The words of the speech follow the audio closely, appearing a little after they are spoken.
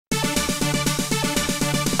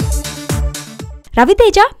Ravi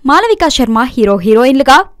Teja, Malavika Sharma hero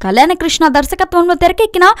హీరోయిన్లుగా కళ్యాణ కృష్ణ దర్శకత్వంలో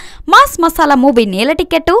తెరకెక్కిన మాస్ మసాలా మూవీ నేల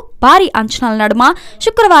టికెట్ భారీ అంచనాల నడుమ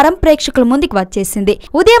శుక్రవారం ప్రేక్షకుల ముందుకు వచ్చేసింది.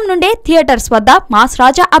 ఉదయం నుండే థియేటర్స్ వద్ద మాస్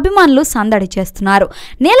రాజా అభిమానులు సందడి చేస్తున్నారు.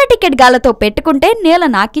 నేల టికెట్ గాలతో పెట్టుకుంటే నేల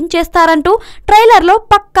నాకించేస్తారంటూ ట్రైలర్ లో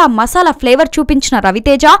పక్కా మసాలా ఫ్లేవర్ చూపించిన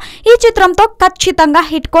రవితేజ ఈ చిత్రంతో ఖచ్చితంగా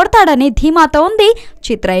హిట్ కొడతాడని ధీమాతో ఉంది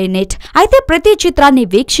చిత్ర యూనిట్. అయితే ప్రతి చిత్రాన్ని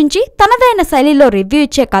వీక్షించి తనదైన శైలిలో రివ్యూ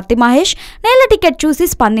ఇచ్చే కత్తి మహేష్ నేల టికెట్ చూసి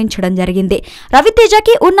స్పందించడం జరిగింది.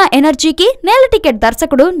 రవితేజకి ఉన్న ఎనర్జీకి నేల టికెట్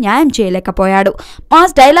దర్శకుడు న్యాయం చేయలేకపోయాడు.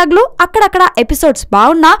 మాస్ డైలాగ్లు, అక్కడక్కడ ఎపిసోడ్స్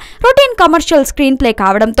బాగున్నా రొటీన్ కమర్షియల్ స్క్రీన్ ప్లే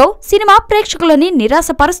కావడంతో సినిమా ప్రేక్షకులని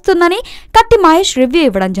నిరాశపరుస్తుందని కత్తి మహేష్ రివ్యూ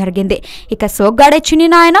ఇవ్వడం జరిగింది. ఇక సోగ్గాడే చిన్ని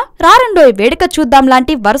నాయన, రారండోయ్ వేడుక చూద్దాం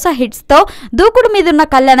లాంటి వరుస హిట్స్ తో దూకుడు మీదున్న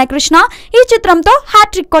కళ్యాణ కృష్ణ ఈ చిత్రంతో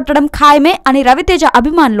హ్యాట్రిక్ కొట్టడం ఖాయమే అని రవితేజ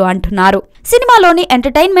అభిమానులు అంటున్నారు. సినిమాలోని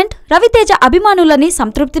ఎంటర్టైన్మెంట్ రవితేజ అభిమానులని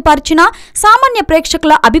సంతృప్తిపరిచిన సామాన్య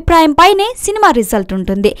ప్రేక్షకుల అభిప్రాయంపైనే సినిమా రిజల్ట్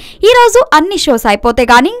ఉంటుంది. ఈ రోజు అన్ని షోస్ అయిపోతే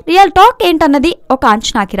గానీ రియల్ టాక్ ఏంటన్నది ఒక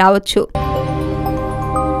అంచనాకి రావచ్చు.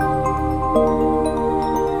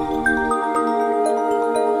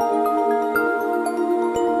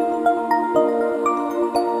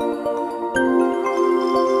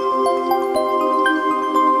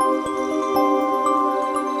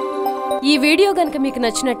 ఈ వీడియో గనుక మీకు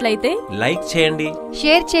నచ్చినట్లయితే లైక్ చేయండి,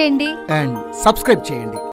 షేర్ చేయండి అండ్ సబ్స్క్రైబ్ చేయండి.